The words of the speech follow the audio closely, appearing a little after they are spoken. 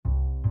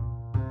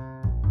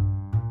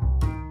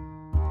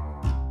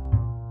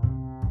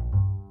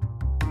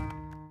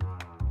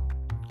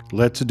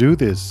Let's do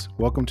this.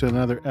 Welcome to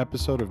another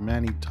episode of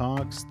Manny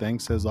Talks.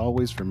 Thanks as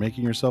always for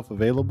making yourself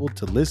available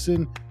to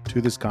listen to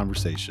this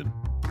conversation.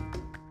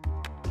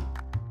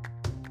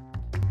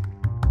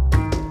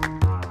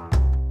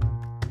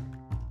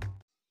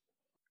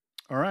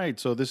 All right,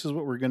 so this is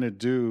what we're going to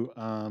do.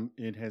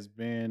 It has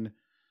been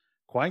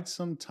quite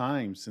some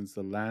time since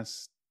the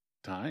last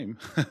time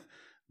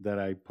that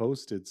I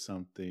posted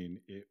something.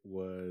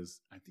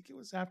 I think it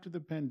was after the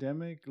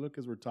pandemic. Look,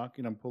 as we're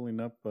talking, I'm pulling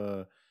up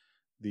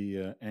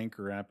the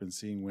Anchor app and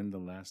seeing when the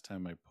last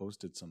time I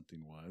posted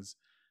something was.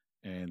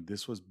 And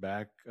this was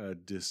back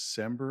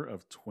December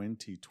of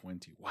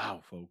 2020.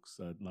 Wow, folks,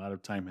 a lot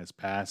of time has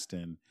passed,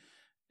 and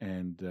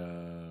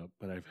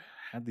but I've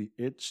had the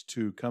itch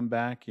to come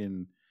back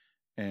and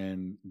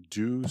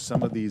do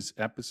some of these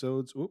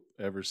episodes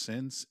ever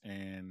since.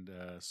 And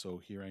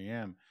so here I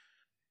am.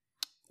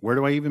 Where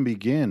do I even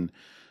begin?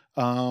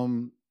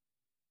 Um,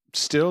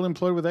 Still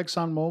employed with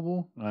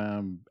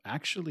ExxonMobil.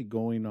 Actually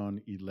going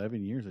on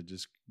 11 years. I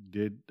just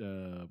did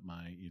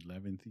my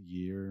 11th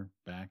year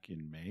back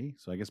in May.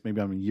 So I guess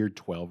maybe I'm in year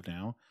 12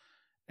 now.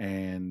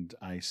 And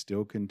I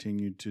still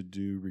continue to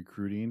do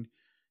recruiting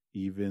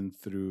even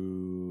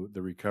through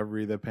the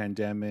recovery of the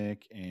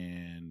pandemic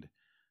and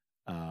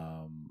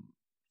um,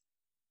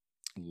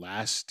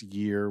 last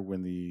year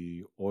when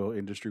the oil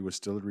industry was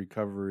still in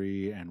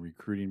recovery and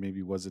recruiting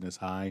maybe wasn't as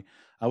high.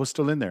 I was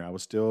still in there. I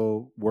was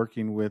still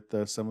working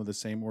with some of the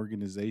same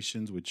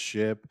organizations with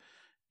SHIP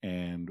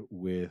and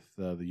with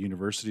the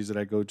universities that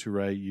I go to,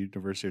 right?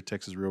 University of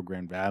Texas Rio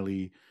Grande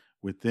Valley,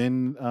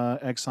 within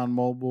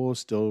ExxonMobil,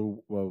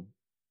 still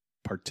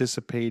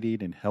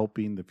participating and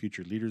helping the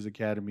Future Leaders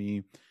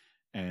Academy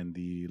and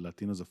the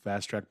Latinos of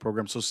Fast Track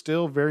program. So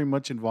still very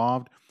much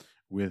involved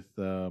with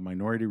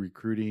minority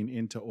recruiting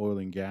into oil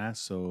and gas.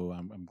 So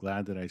I'm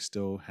glad that I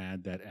still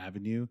had that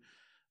avenue.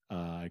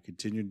 I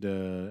continued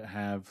to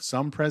have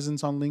some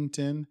presence on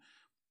LinkedIn.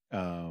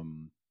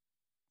 Um,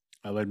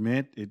 I'll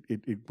admit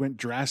it went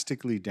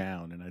drastically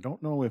down. And I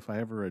don't know if I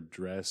ever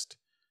addressed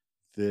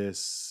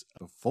this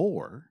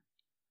before,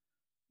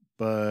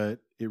 but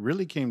it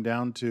really came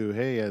down to,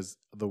 hey, as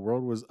the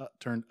world was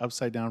turned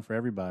upside down for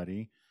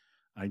everybody,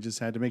 I just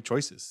had to make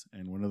choices.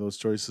 And one of those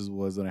choices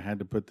was that I had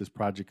to put this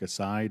project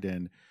aside,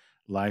 and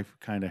life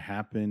kind of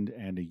happened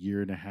and a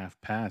year and a half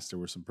passed. There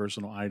were some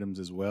personal items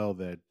as well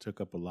that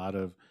took up a lot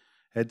of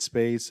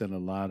headspace and a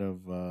lot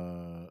of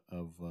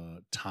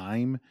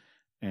time.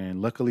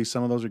 And luckily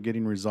some of those are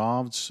getting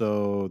resolved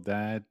so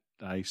that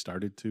I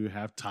started to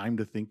have time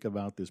to think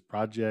about this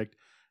project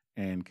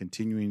and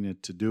continuing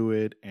to do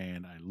it.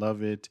 And I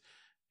love it.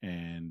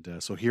 And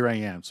so here I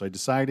am. So I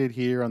decided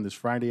here on this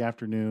Friday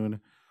afternoon,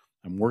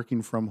 I'm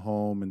working from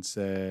home and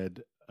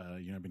said,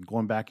 I've been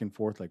going back and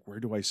forth, like, where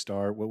do I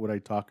start? What would I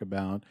talk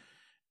about?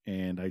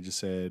 And I just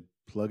said,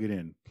 plug it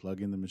in,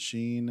 plug in the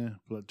machine,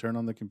 turn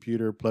on the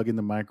computer, plug in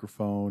the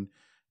microphone,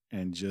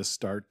 and just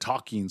start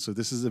talking. So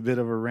this is a bit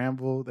of a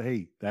ramble.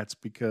 Hey, that's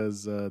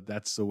because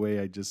that's the way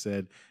I just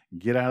said,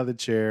 get out of the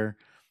chair,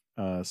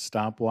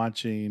 stop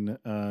watching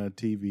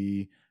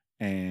TV,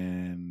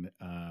 and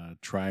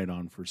try it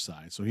on for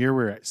size. So here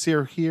we're at.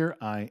 So here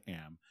I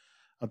am.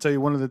 I'll tell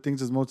you one of the things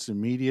that's most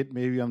immediate,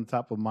 maybe on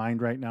top of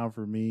mind right now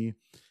for me,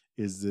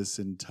 is this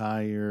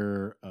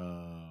entire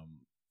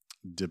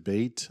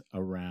debate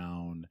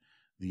around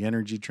the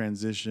energy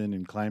transition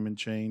and climate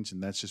change.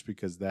 And that's just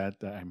because that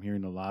I'm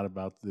hearing a lot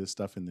about this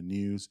stuff in the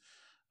news.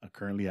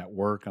 Currently at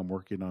work, I'm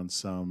working on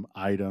some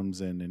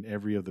items, and in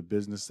three of the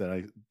businesses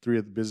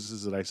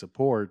that I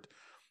support,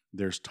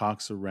 there's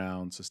talks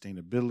around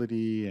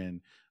sustainability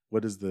and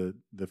what does the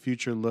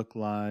future look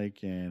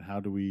like, and how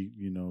do we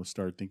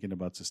start thinking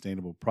about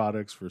sustainable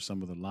products for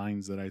some of the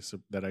lines that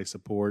I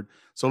support.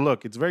 So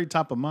look, it's very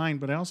top of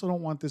mind, but I also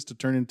don't want this to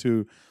turn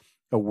into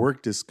a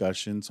work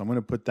discussion, so I'm going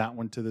to put that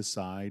one to the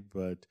side.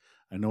 But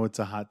I know it's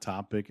a hot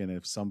topic, and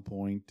at some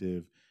point,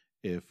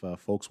 if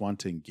folks want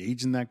to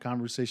engage in that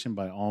conversation,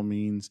 by all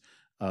means,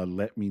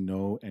 let me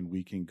know and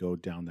we can go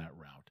down that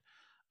route.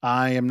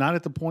 I am not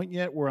at the point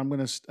yet where I'm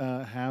going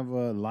to have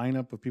a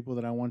lineup of people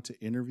that I want to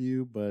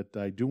interview, but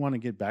I do want to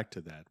get back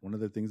to that. One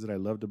of the things that I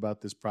loved about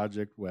this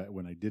project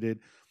when I did it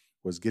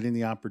was getting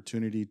the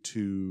opportunity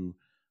to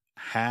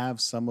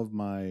have some of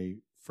my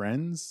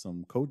friends,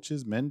 some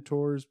coaches,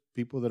 mentors,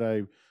 people that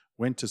I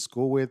went to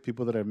school with,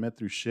 people that I've met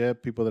through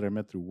SHIP, people that I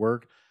met through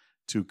work,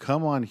 to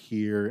come on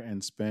here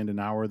and spend an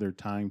hour of their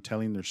time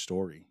telling their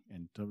story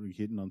and totally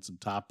hitting on some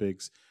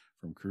topics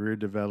from career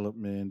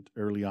development,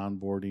 early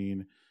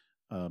onboarding,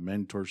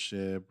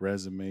 mentorship,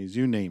 resumes,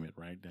 you name it,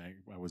 right?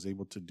 I was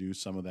able to do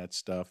some of that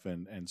stuff.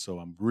 And so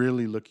I'm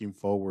really looking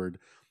forward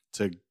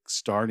to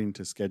starting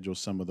to schedule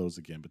some of those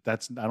again.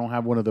 But I don't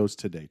have one of those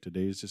today.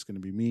 Today is just going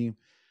to be me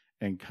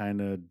and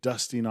kind of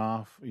dusting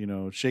off,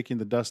 shaking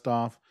the dust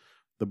off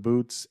the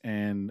boots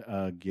and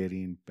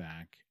getting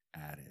back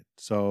at it.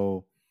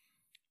 So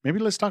maybe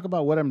let's talk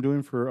about what I'm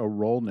doing for a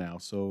role now.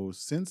 So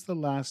since the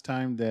last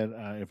time that,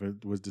 if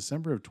it was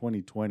December of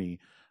 2020,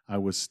 I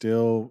was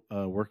still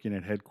working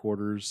at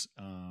headquarters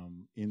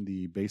in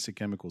the basic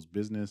chemicals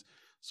business.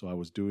 So I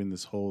was doing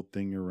this whole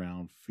thing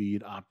around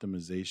feed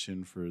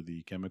optimization for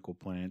the chemical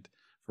plant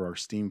for our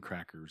steam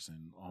crackers,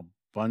 and a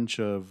bunch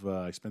of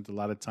I spent a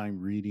lot of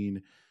time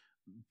reading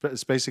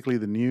it's basically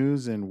the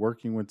news and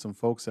working with some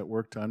folks that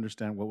work to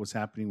understand what was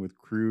happening with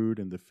crude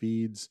and the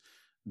feeds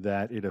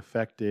that it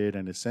affected,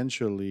 and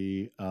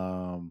essentially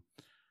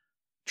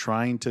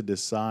trying to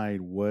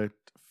decide what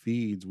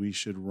feeds we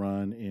should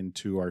run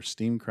into our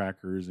steam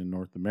crackers in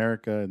North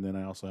America. And then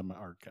I also have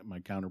my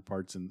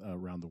counterparts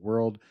around the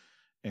world,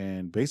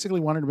 and basically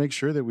wanted to make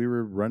sure that we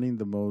were running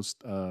the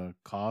most low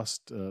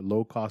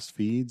cost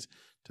feeds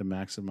to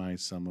maximize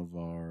some of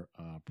our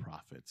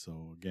profit.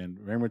 So again,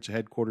 very much a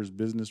headquarters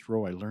business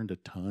role. I learned a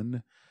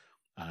ton.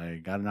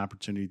 I got an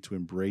opportunity to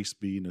embrace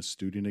being a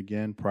student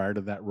again. Prior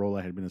to that role,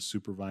 I had been a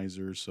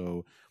supervisor.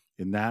 So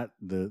in that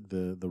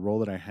the role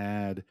that I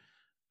had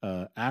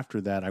after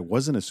that, I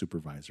wasn't a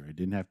supervisor. I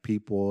didn't have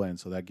people, and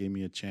so that gave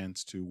me a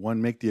chance to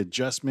make the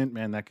adjustment.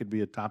 Man, that could be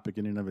a topic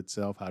in and of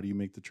itself. How do you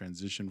make the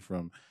transition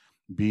from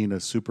being a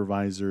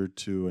supervisor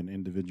to an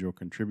individual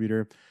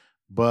contributor?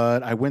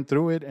 But I went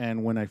through it,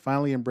 and when I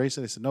finally embraced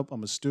it, I said, nope,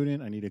 I'm a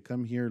student. I need to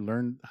come here,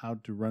 learn how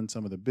to run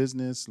some of the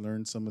business,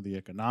 learn some of the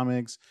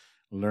economics,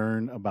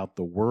 learn about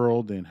the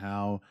world and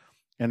how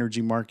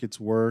energy markets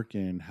work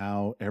and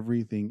how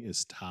everything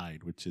is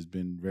tied, which has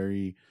been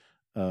very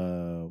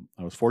I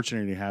was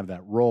fortunate to have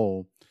that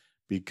role,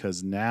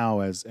 because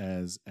now as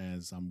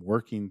I'm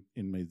working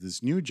in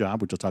this new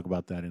job, which I'll talk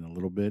about that in a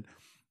little bit,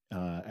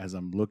 as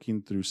I'm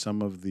looking through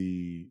some of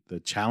the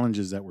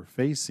challenges that we're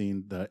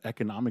facing, the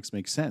economics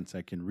make sense.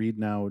 I can read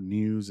now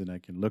news, and I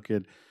can look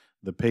at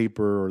the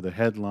paper or the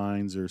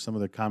headlines or some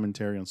of the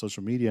commentary on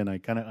social media, and I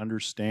kind of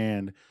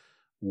understand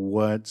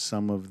what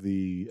some of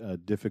the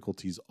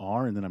difficulties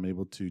are, and then I'm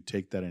able to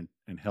take that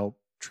and help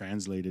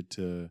translate it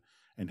to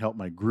and help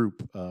my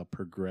group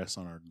progress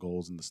on our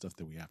goals and the stuff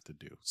that we have to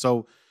do.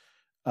 So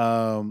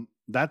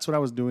that's what I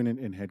was doing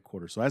in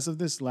headquarters. So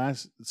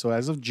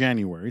as of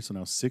January, so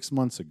now 6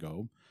 months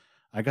ago,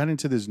 I got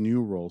into this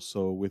new role.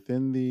 So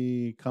within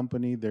the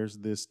company, there's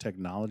this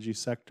technology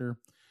sector.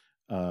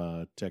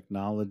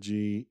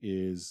 Technology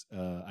is,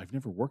 I've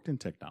never worked in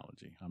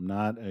technology. I'm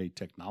not a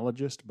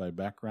technologist by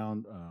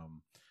background.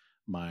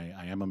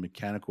 I am a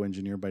mechanical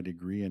engineer by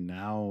degree, and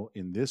now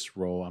in this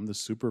role, I'm the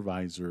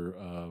supervisor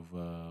of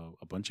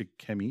a bunch of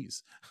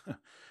chemies.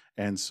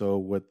 And so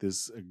what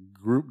this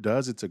group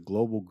does, it's a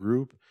global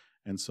group.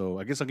 And so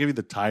I guess I'll give you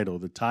the title.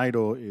 The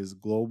title is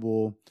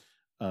Global,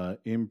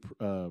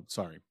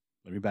 sorry,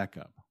 let me back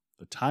up.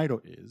 The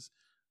title is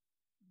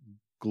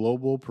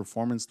Global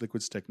Performance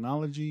Liquids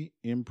Technology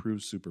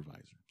Improved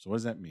Supervisor. So what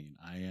does that mean?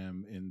 I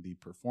am in the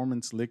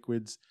Performance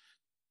Liquids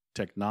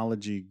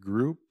Technology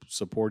group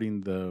supporting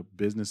the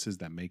businesses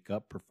that make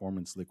up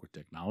Performance Liquid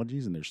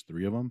Technologies, and there's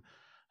 3 of them: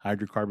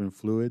 hydrocarbon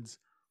fluids,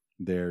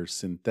 there's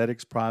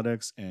synthetics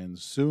products, and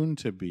soon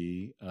to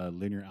be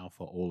linear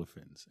alpha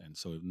olefins. And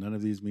so if none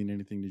of these mean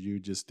anything to you,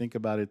 just think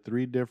about it: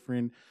 3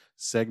 different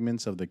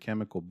segments of the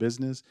chemical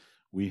business.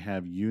 We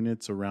have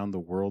units around the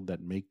world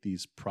that make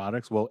these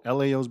products. Well,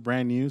 LAO is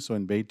brand new. So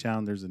in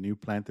Baytown, there's a new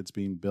plant that's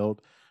being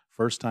built.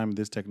 First time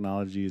this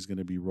technology is going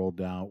to be rolled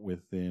out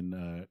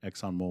within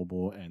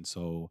ExxonMobil. And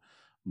so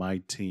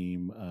my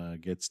team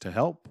gets to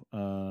help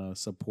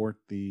support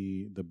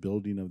the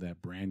building of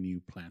that brand new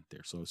plant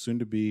there. So soon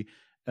to be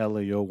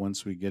LAO,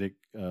 once we get it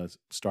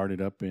started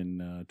up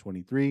in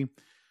 23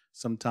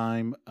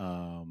 sometime,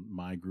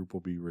 my group will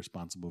be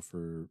responsible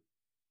for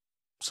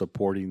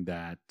supporting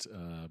that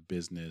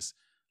business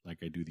like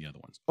I do the other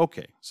ones.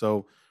 Okay,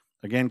 so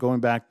again, going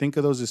back, think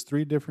of those as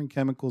 3 different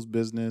chemicals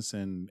business,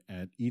 and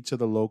at each of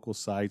the local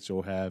sites,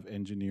 you'll have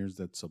engineers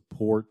that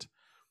support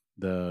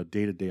the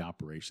day-to-day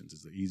operations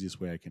is the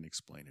easiest way I can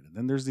explain it. And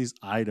then there's these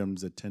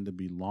items that tend to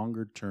be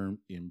longer-term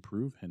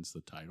improve, hence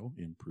the title,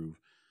 improve,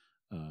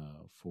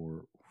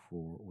 for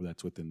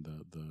that's within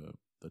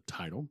the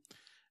title.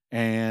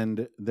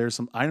 And there's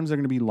some items that are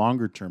going to be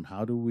longer term.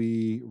 How do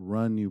we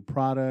run new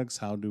products?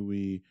 How do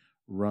we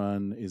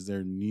run? Is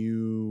there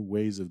new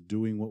ways of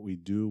doing what we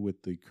do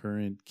with the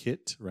current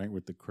kit, right?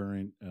 With the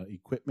current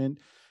equipment.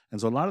 And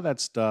so a lot of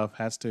that stuff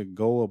has to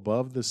go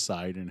above the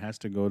site and has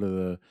to go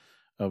to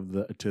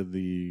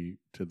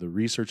the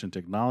research and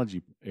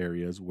technology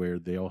areas, where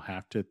they'll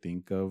have to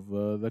think of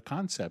the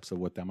concepts of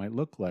what that might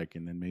look like,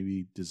 and then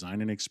maybe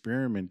design an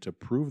experiment to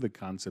prove the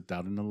concept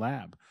out in the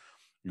lab.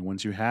 And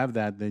once you have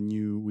that, then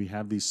we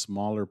have these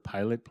smaller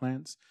pilot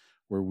plants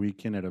where we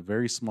can, at a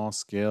very small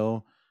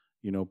scale,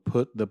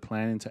 put the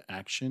plan into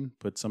action,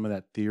 put some of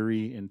that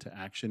theory into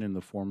action in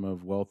the form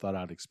of well thought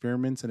out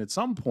experiments. And at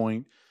some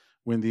point,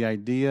 when the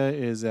idea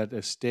is at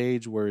a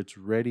stage where it's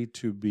ready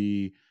to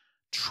be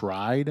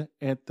tried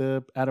at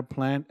a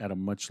plant at a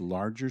much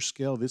larger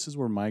scale, this is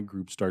where my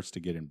group starts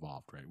to get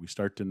involved, right? We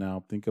start to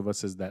now think of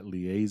us as that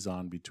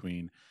liaison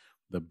between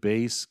the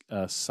base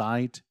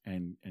site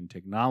and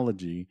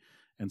technology.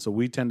 And so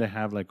we tend to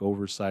have like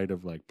oversight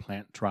of like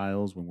plant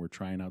trials when we're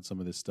trying out some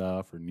of this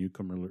stuff, or new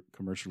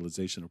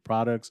commercialization of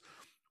products,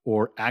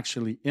 or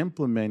actually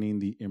implementing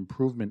the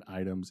improvement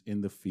items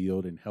in the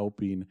field and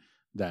helping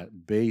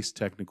that base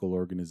technical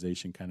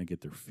organization kind of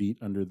get their feet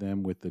under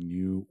them with the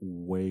new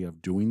way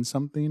of doing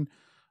something,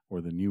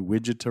 or the new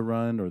widget to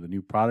run, or the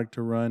new product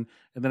to run.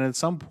 And then at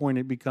some point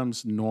it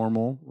becomes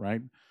normal,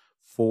 right,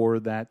 for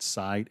that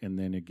site. And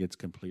then it gets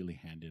completely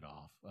handed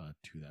off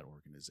to that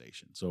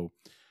organization. So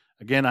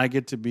again, I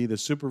get to be the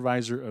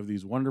supervisor of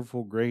these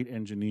wonderful, great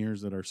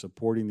engineers that are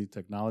supporting the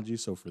technology.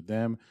 So for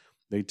them,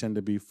 they tend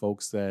to be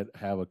folks that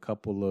have a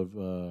couple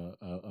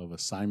of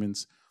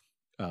assignments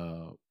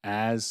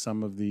as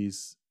some of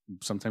these,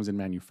 sometimes in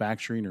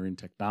manufacturing or in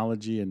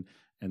technology, and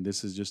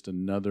this is just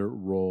another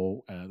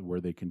role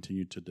where they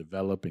continue to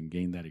develop and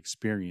gain that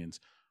experience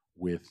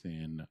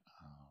within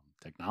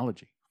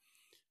technology.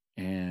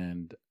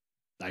 And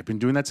I've been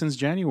doing that since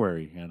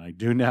January, and I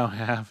do now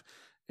have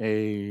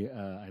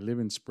I live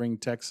in Spring,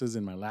 Texas.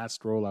 In my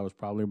last role, I was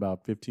probably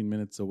about 15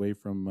 minutes away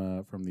from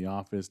the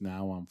office.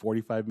 Now I'm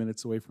 45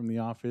 minutes away from the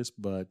office,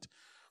 but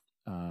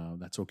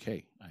that's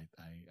okay. I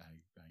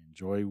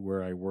enjoy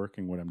where I work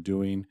and what I'm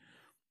doing,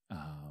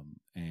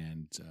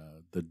 and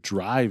the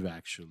drive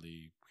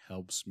actually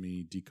helps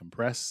me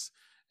decompress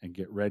and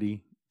get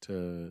ready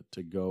to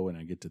go, and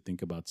I get to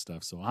think about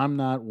stuff. So I'm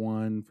not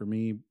one, for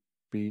me,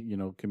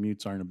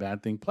 commutes aren't a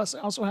bad thing. Plus, I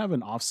also have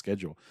an off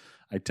schedule.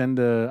 I tend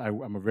to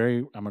I'm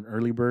an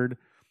early bird,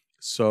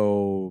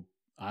 so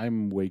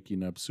I'm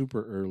waking up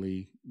super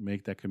early,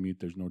 make that commute.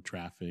 There's no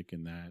traffic,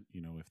 and that,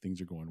 if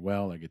things are going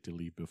well, I get to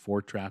leave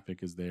before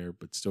traffic is there,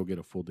 but still get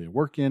a full day of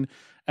work in,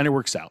 and it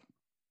works out.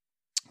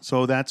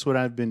 So that's what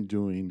I've been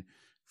doing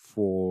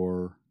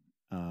for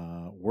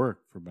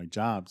work, for my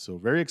job. So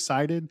very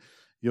excited.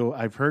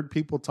 I've heard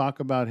people talk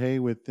about, hey,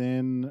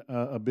 within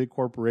a big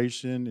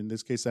corporation, in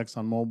this case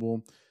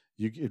ExxonMobil,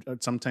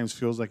 it sometimes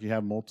feels like you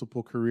have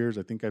multiple careers.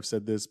 I think I've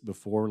said this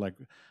before. Like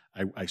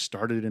I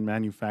started in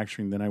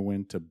manufacturing, then I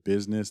went to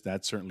business.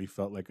 That certainly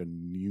felt like a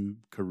new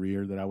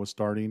career that I was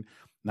starting.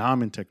 Now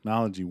I'm in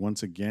technology.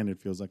 Once again, it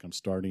feels like I'm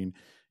starting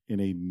in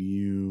a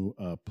new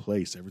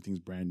place. Everything's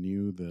brand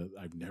new.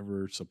 I've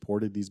never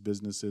supported these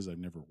businesses. I've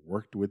never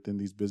worked within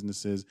these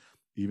businesses.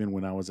 Even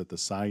when I was at the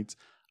sites,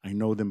 I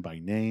know them by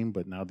name,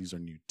 but now these are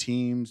new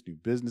teams, new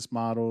business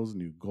models,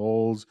 new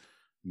goals,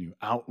 new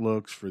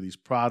outlooks for these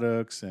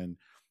products. And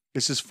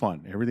it's just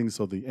fun. Everything.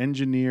 So the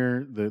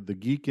engineer, the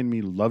geek in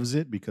me loves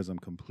it because I'm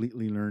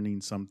completely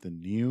learning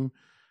something new.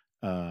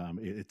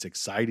 It's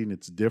exciting.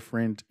 It's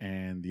different.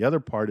 And the other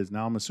part is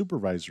now I'm a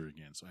supervisor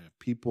again. So I have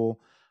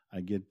people.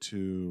 I get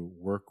to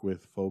work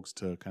with folks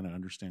to kind of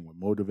understand what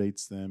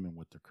motivates them and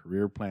what their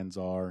career plans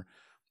are,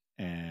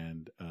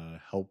 and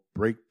help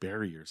break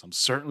barriers. I'm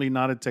certainly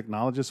not a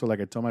technologist. So like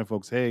I tell my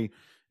folks, hey,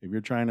 if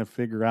you're trying to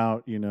figure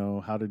out,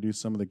 how to do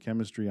some of the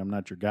chemistry, I'm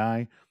not your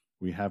guy.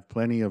 We have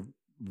plenty of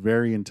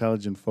very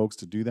intelligent folks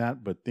to do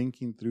that, but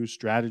thinking through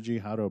strategy,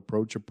 how to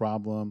approach a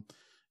problem,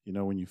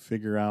 when you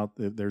figure out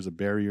that there's a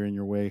barrier in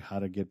your way, how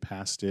to get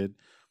past it.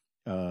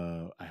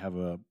 I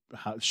have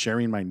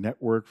sharing my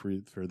network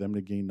for them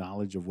to gain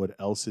knowledge of what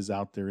else is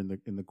out there in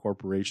the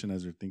corporation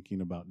as they're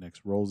thinking about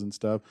next roles and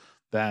stuff.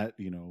 That,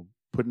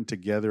 putting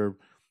together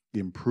the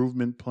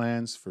improvement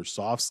plans for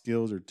soft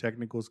skills or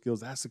technical skills.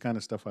 That's the kind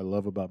of stuff I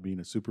love about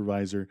being a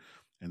supervisor.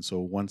 And so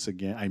once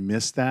again, I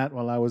missed that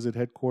while I was at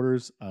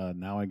headquarters.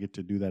 Now I get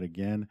to do that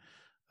again.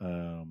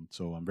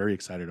 So I'm very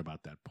excited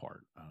about that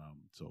part.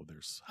 So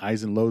there's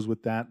highs and lows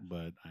with that,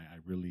 but I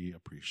really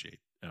appreciate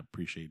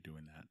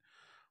doing that.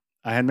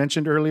 I had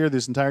mentioned earlier,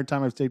 this entire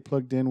time I've stayed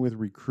plugged in with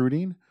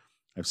recruiting.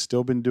 I've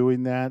still been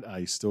doing that.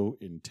 I still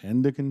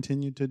intend to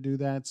continue to do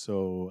that.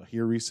 So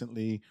here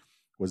recently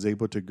was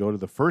able to go to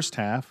the first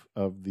half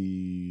of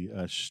the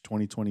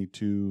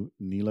 2022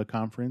 NELA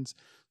conference.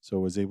 So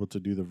was able to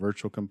do the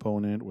virtual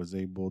component, was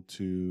able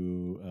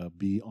to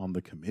be on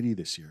the committee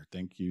this year.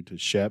 Thank you to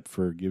Shep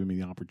for giving me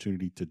the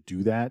opportunity to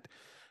do that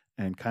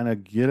and kind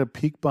of get a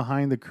peek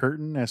behind the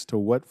curtain as to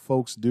what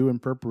folks do in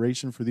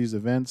preparation for these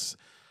events.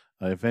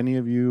 If any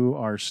of you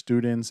are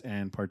students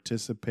and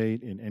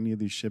participate in any of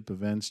these SHIP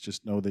events,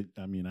 just know that,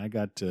 I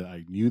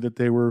knew that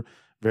they were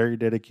very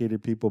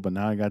dedicated people, but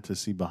now I got to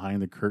see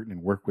behind the curtain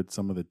and work with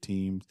some of the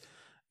teams,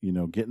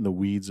 get in the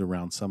weeds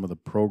around some of the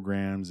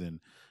programs, and,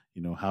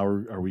 how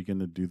are we going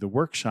to do the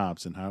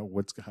workshops, and how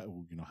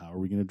are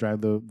we going to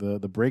drive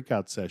the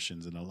breakout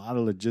sessions, and a lot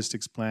of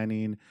logistics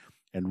planning,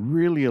 and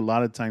really a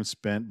lot of time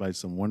spent by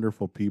some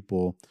wonderful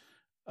people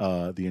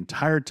the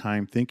entire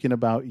time thinking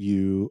about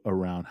you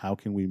around how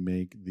can we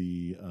make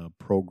the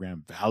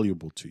program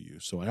valuable to you.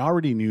 So I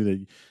already knew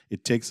that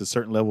it takes a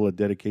certain level of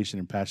dedication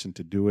and passion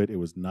to do it. It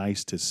was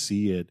nice to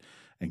see it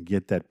and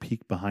get that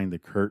peek behind the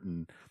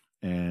curtain.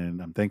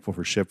 And I'm thankful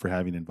for Ship for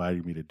having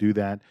invited me to do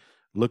that.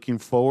 Looking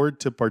forward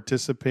to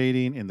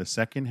participating in the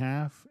second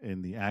half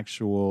in the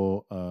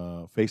actual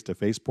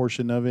face-to-face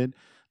portion of it.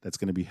 That's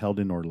going to be held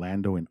in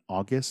Orlando in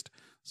August.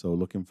 So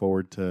looking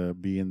forward to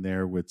being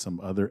there with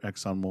some other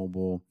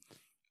ExxonMobil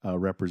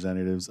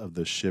representatives of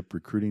the SHIP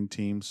recruiting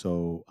team.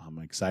 So I'm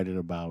excited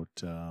about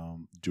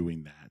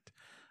doing that.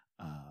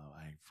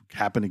 I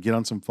happened to get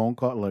on some phone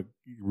call. Like,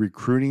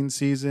 recruiting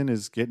season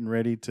is getting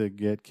ready to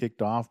get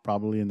kicked off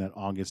probably in that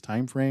August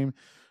timeframe.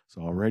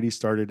 So already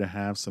started to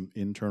have some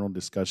internal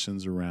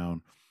discussions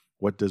around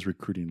what does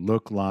recruiting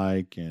look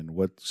like and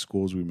what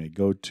schools we may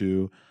go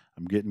to.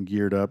 I'm getting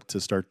geared up to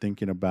start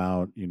thinking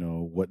about,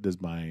 what does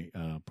my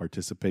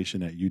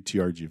participation at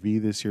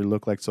UTRGV this year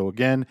look like. So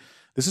again,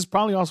 this is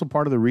probably also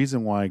part of the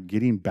reason why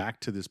getting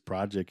back to this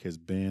project has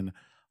been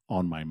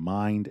on my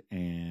mind.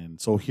 And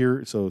so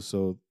here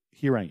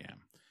I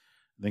am.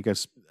 I think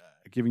I've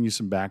given you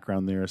some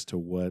background there as to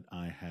what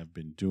I have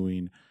been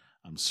doing.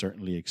 I'm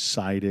certainly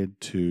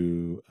excited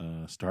to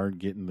start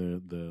getting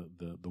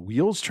the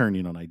wheels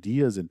turning on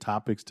ideas and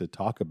topics to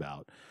talk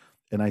about.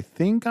 And I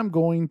think I'm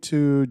going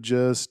to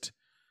just,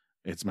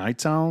 it might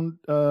sound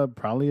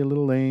probably a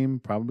little lame,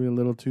 probably a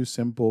little too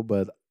simple,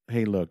 but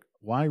hey, look,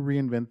 why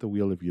reinvent the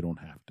wheel if you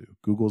don't have to?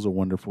 Google's a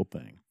wonderful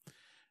thing.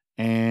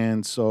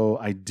 And so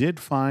I did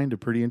find a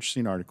pretty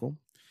interesting article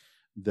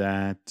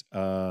that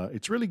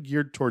it's really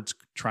geared towards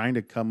trying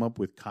to come up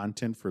with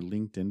content for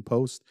LinkedIn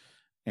posts.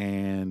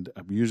 And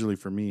usually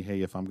for me,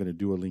 hey, if I'm going to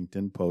do a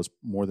LinkedIn post,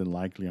 more than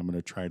likely I'm going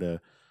to try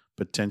to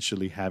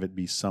potentially have it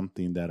be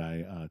something that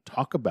I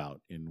talk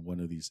about in one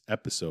of these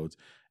episodes.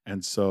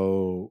 And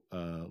so,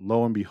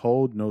 lo and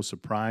behold, no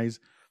surprise,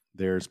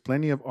 there's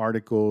plenty of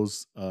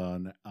articles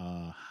on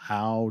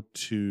how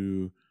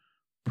to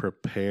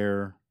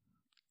prepare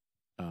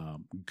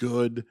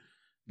good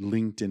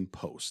LinkedIn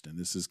post. And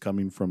this is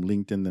coming from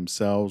LinkedIn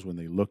themselves when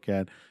they look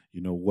at,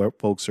 what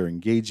folks are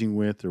engaging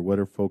with or what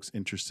are folks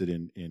interested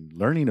in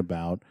learning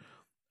about.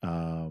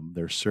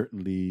 There's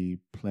certainly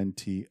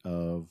plenty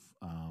of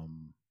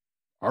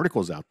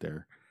articles out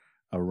there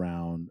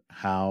around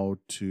how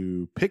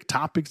to pick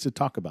topics to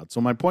talk about.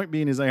 So my point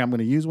being is I'm going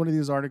to use one of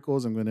these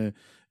articles. I'm going to,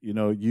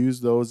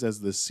 use those as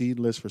the seed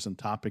list for some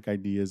topic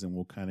ideas, and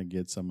we'll kind of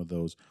get some of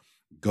those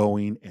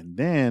going. And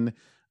then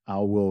I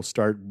will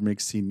start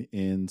mixing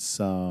in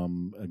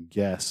some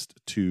guests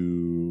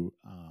to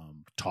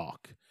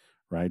talk,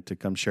 right? To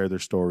come share their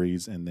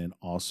stories, and then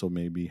also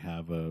maybe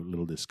have a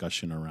little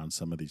discussion around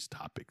some of these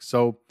topics.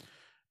 So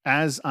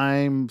as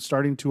I'm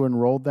starting to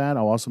enroll that,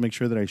 I'll also make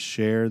sure that I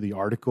share the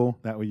article.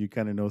 That way you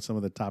kind of know some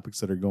of the topics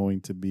that are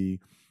going to be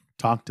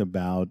talked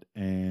about.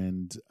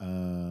 And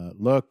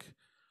look,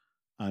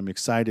 I'm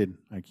excited.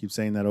 I keep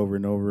saying that over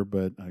and over,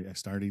 but I'm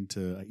starting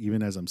to,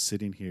 even as I'm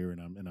sitting here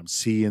and I'm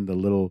seeing the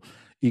little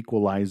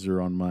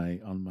equalizer on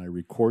my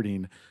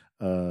recording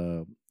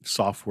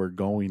software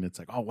going, it's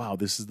like, oh wow,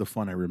 this is the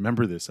fun. I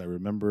remember this. I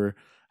remember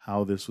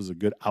how this was a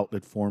good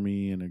outlet for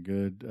me and a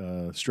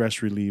good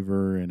stress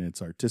reliever, and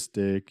it's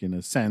artistic in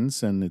a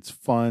sense, and it's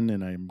fun.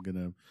 And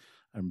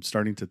I'm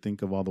starting to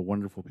think of all the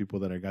wonderful people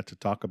that I got to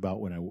talk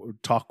about when I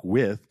talk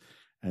with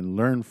and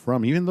learn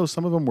from, even though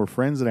some of them were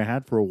friends that I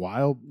had for a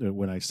while.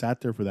 When I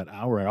sat there for that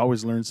hour, I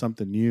always learned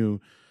something new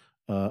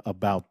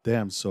about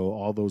them. So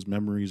all those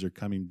memories are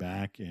coming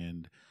back,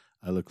 and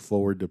I look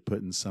forward to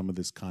putting some of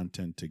this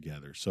content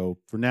together. So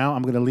for now,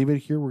 I'm going to leave it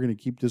here. We're going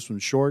to keep this one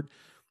short.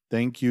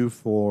 Thank you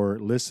for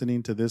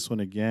listening to this one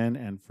again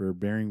and for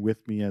bearing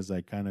with me as I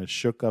kind of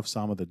shook off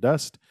some of the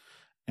dust.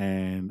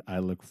 And I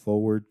look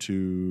forward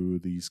to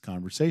these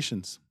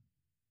conversations.